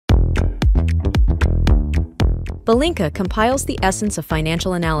Balinca compiles the essence of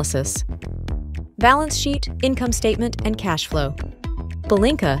financial analysis: balance sheet, income statement, and cash flow.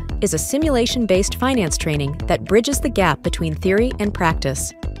 Balinca is a simulation-based finance training that bridges the gap between theory and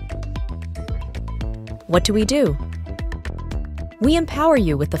practice. What do? We empower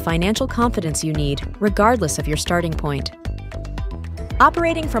you with the financial confidence you need, regardless of your starting point.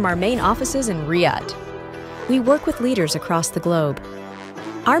 Operating from our main offices in Riyadh, we work with leaders across the globe.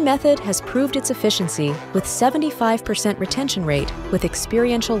 Our method has proved its efficiency with 75% retention rate with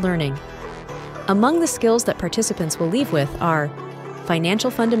experiential learning. Among the skills that participants will leave with are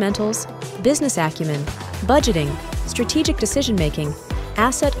financial fundamentals, business acumen, budgeting, strategic decision-making,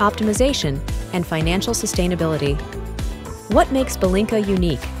 asset optimization, and financial sustainability. What makes Balinca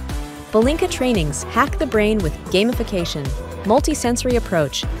unique? Balinca trainings hack the brain with gamification, multi-sensory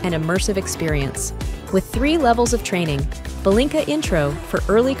approach, and immersive experience. With 3 levels of training: Balinca Intro for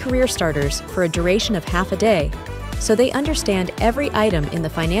early career starters for a duration of half a day, so they understand every item in the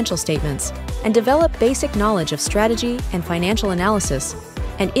financial statements and develop basic knowledge of strategy and financial analysis,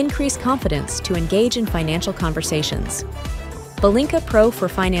 and increase confidence to engage in financial conversations. Balinca Pro for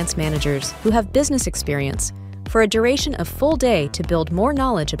finance managers who have business experience for a duration of full day to build more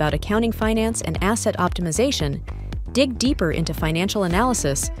knowledge about accounting, finance, and asset optimization, dig deeper into financial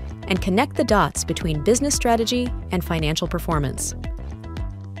analysis, and connect the dots between business strategy and financial performance.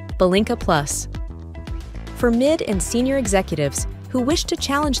 Balinca Plus for mid and senior executives who wish to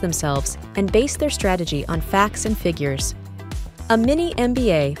challenge themselves and base their strategy on facts and figures. A mini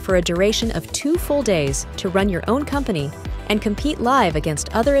MBA for a duration of 2 full days to run your own company and compete live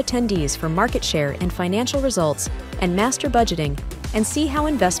against other attendees for market share and financial results, and master budgeting and see how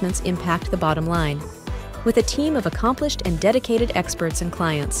investments impact the bottom line, with a team of accomplished and dedicated experts and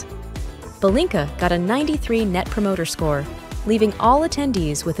clients. Balinca got a 93 Net Promoter Score, leaving all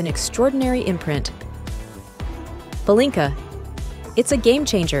attendees with an extraordinary imprint. Balinca, it's a game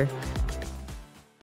changer